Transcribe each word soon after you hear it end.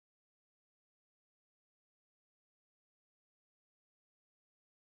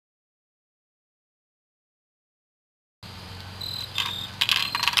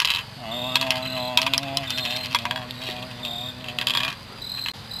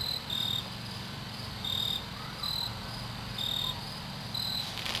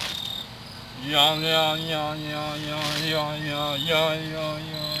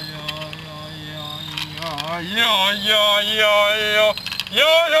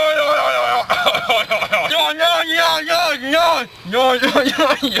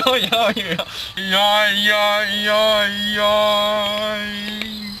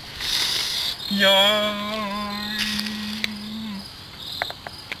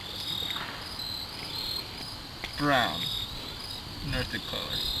Brown, Nordic color.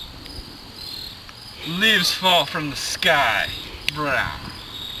 Leaves fall from the sky, brown.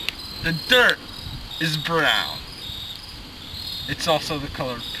 The dirt is brown. It's also the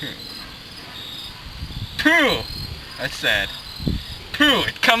color of poo. Poo, I said. Poo,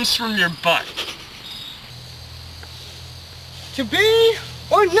 it comes from your butt. To be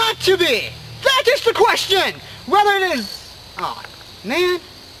or not to be? That is the question! Whether it is... Oh, man,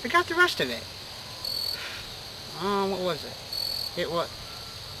 I got the rest of it. What was it? It was...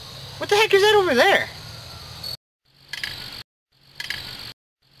 What the heck is that over there?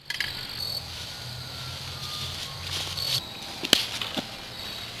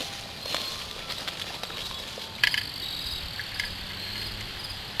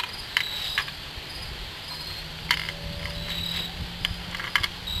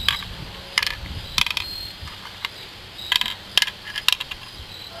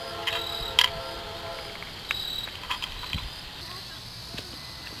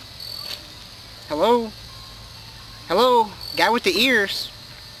 Hello? Hello? Guy with the ears.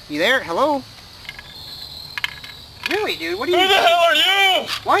 You there? Hello? Really, dude? What are you doing? Who the hell are you?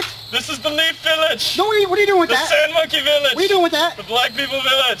 What? This is the Leaf Village. No, what are you doing with the that? The Sand Monkey Village. What are you doing with that? The Black People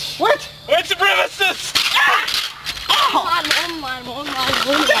Village. What? White supremacists! Oh!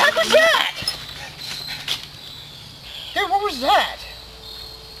 What the heck was that? Dude, what was that?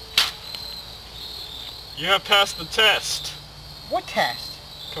 You have passed the test. What test?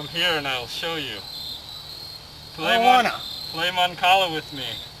 Come here and I'll show you. I don't wanna. Play Moncala with me.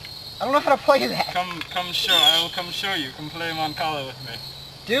 I don't know how to play that. I will come show you. Come play Moncala with me.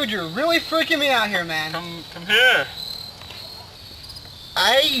 Dude, you're really freaking me out here, man. Come here.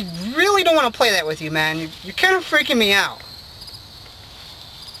 I really don't want to play that with you, man. You're kind of freaking me out.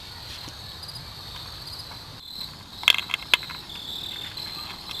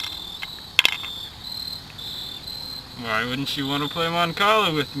 Why wouldn't you want to play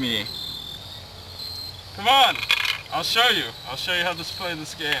Moncala with me? Come on! I'll show you. I'll show you how to play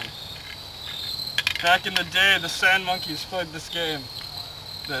this game. Back in the day, the Sand Monkeys played this game.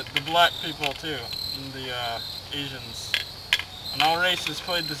 The black people too, and the Asians. And all races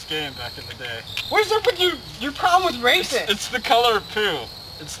played this game back in the day. What's up with your problem with races? It's the color of poo.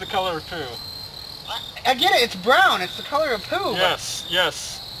 It's the color of poo. I get it, it's brown. It's the color of poo. Yes,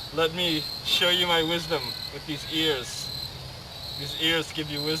 yes. Let me show you my wisdom with these ears. These ears give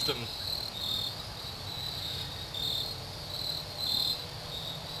you wisdom.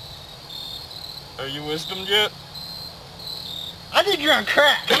 Are you wisdomed yet? I think you're on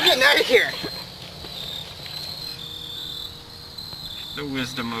crack. I'm getting out of here. The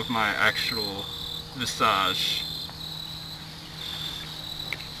wisdom of my actual visage.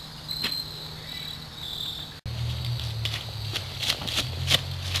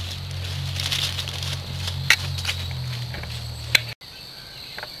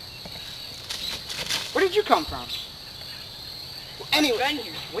 Where did you come from? Well, anyway, Right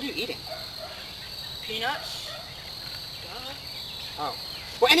here. what are you eating? Peanuts. Oh.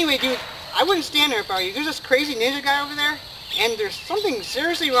 Well, anyway, dude, I wouldn't stand there if I were you. There's this crazy ninja guy over there, and there's something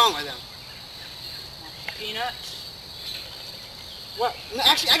seriously wrong with him. Peanuts. What? No,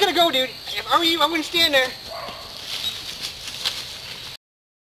 actually, I gotta go, dude. If I were you, I wouldn't stand there.